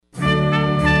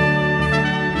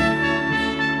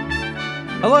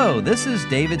Hello, this is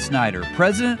David Snyder,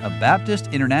 President of Baptist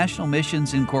International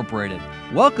Missions Incorporated,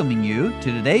 welcoming you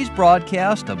to today's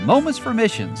broadcast of Moments for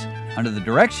Missions under the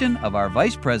direction of our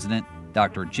Vice President,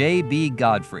 Dr. J.B.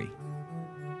 Godfrey.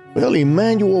 Well,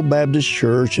 Emmanuel Baptist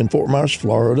Church in Fort Myers,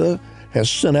 Florida, has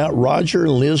sent out Roger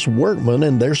and Liz Workman,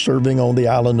 and they're serving on the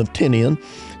island of Tinian.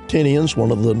 Tinian's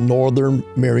one of the northern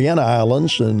Marianna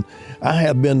Islands, and I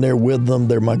have been there with them.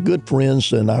 They're my good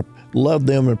friends, and I love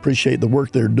them and appreciate the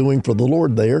work they're doing for the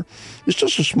Lord there. It's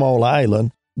just a small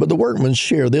island, but the Workmans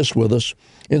share this with us.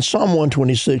 In Psalm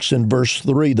 126 in verse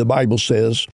 3, the Bible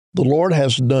says, "The Lord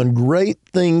has done great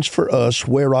things for us,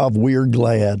 whereof we're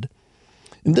glad."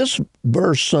 And this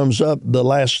verse sums up the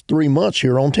last 3 months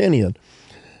here on Tinian.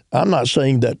 I'm not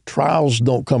saying that trials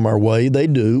don't come our way. They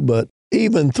do, but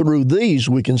even through these,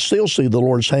 we can still see the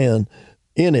Lord's hand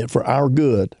in it for our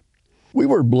good. We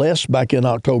were blessed back in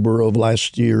October of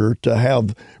last year to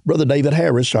have Brother David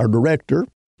Harris, our director,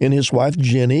 and his wife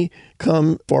Jenny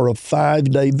come for a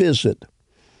 5-day visit.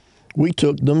 We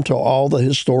took them to all the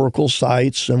historical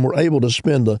sites and were able to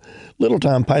spend a little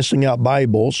time passing out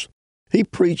Bibles. He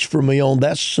preached for me on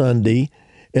that Sunday,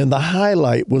 and the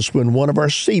highlight was when one of our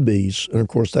Seabees, and of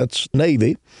course that's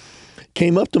Navy,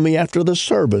 came up to me after the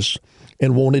service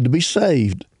and wanted to be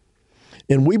saved.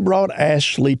 And we brought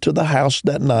Ashley to the house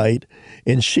that night,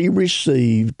 and she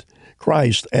received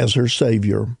Christ as her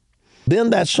Savior.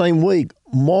 Then that same week,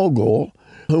 Mogul,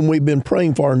 whom we've been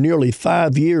praying for nearly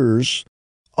 5 years,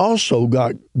 also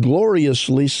got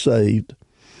gloriously saved.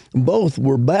 Both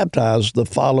were baptized the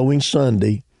following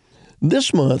Sunday.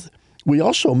 This month, we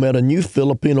also met a new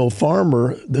Filipino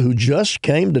farmer who just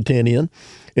came to Tinian,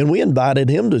 and we invited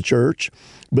him to church,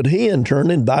 but he in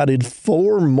turn invited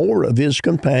 4 more of his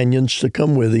companions to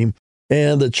come with him,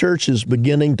 and the church is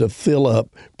beginning to fill up.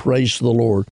 Praise the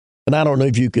Lord. And I don't know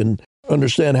if you can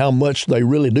understand how much they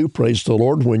really do praise the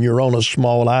Lord when you're on a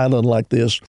small island like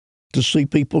this, to see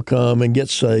people come and get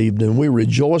saved, and we're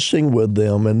rejoicing with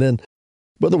them. And then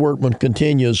Brother Workman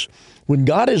continues, when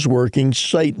God is working,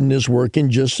 Satan is working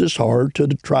just as hard to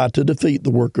try to defeat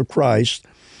the work of Christ.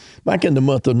 Back in the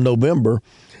month of November,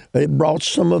 it brought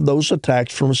some of those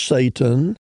attacks from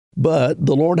Satan, but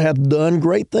the Lord hath done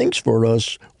great things for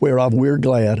us, whereof we're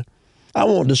glad. I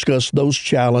won't discuss those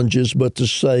challenges, but to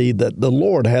say that the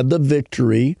Lord had the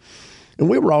victory. And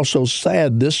we were also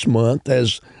sad this month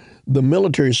as the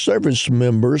military service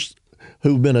members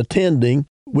who've been attending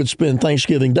would spend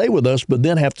Thanksgiving Day with us, but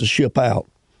then have to ship out.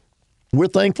 We're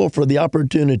thankful for the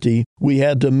opportunity we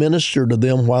had to minister to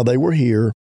them while they were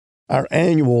here. Our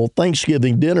annual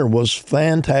Thanksgiving dinner was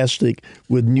fantastic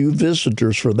with new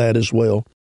visitors for that as well.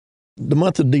 The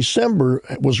month of December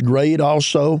was great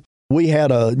also. We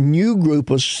had a new group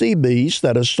of Seabees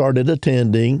that have started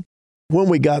attending. When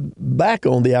we got back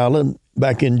on the island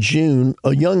back in June,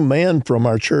 a young man from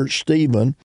our church,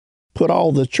 Stephen, put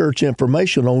all the church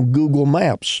information on Google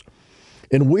Maps.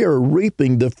 And we are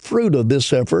reaping the fruit of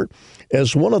this effort,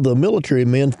 as one of the military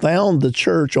men found the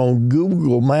church on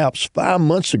Google Maps 5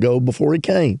 months ago before he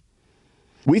came.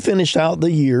 We finished out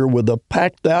the year with a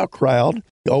packed-out crowd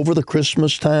over the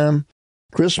Christmas time.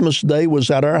 Christmas Day was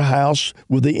at our house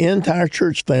with the entire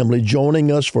church family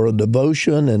joining us for a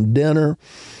devotion and dinner.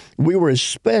 We were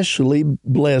especially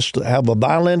blessed to have a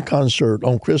violin concert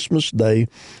on Christmas Day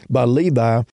by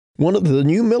Levi, one of the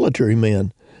new military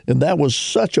men. And that was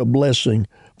such a blessing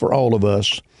for all of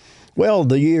us. Well,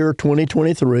 the year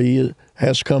 2023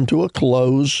 has come to a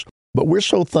close, but we're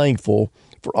so thankful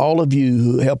for all of you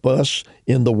who help us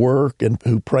in the work and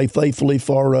who pray faithfully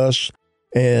for us.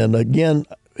 And again,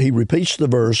 he repeats the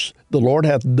verse, the Lord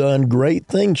hath done great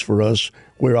things for us,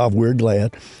 whereof we're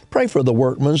glad. Pray for the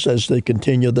Workmans as they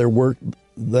continue their work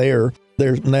there.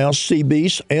 There's now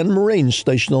Seabees and Marines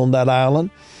stationed on that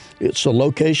island. It's a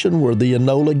location where the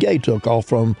Enola Gay took off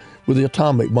from with the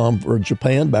atomic bomb for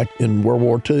Japan back in World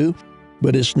War II.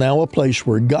 But it's now a place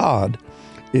where God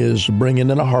is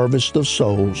bringing in a harvest of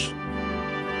souls.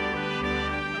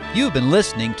 You've been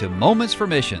listening to Moments for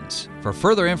Missions. For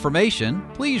further information,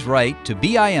 please write to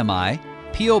BIMI,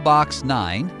 P.O. Box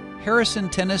 9, Harrison,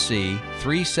 Tennessee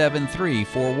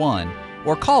 37341,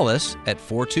 or call us at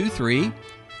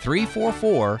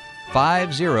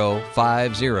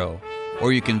 423-344-5050.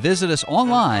 Or you can visit us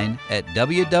online at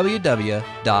www.bimi.org.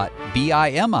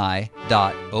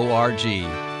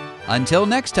 Until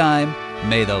next time,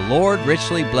 may the Lord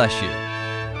richly bless you.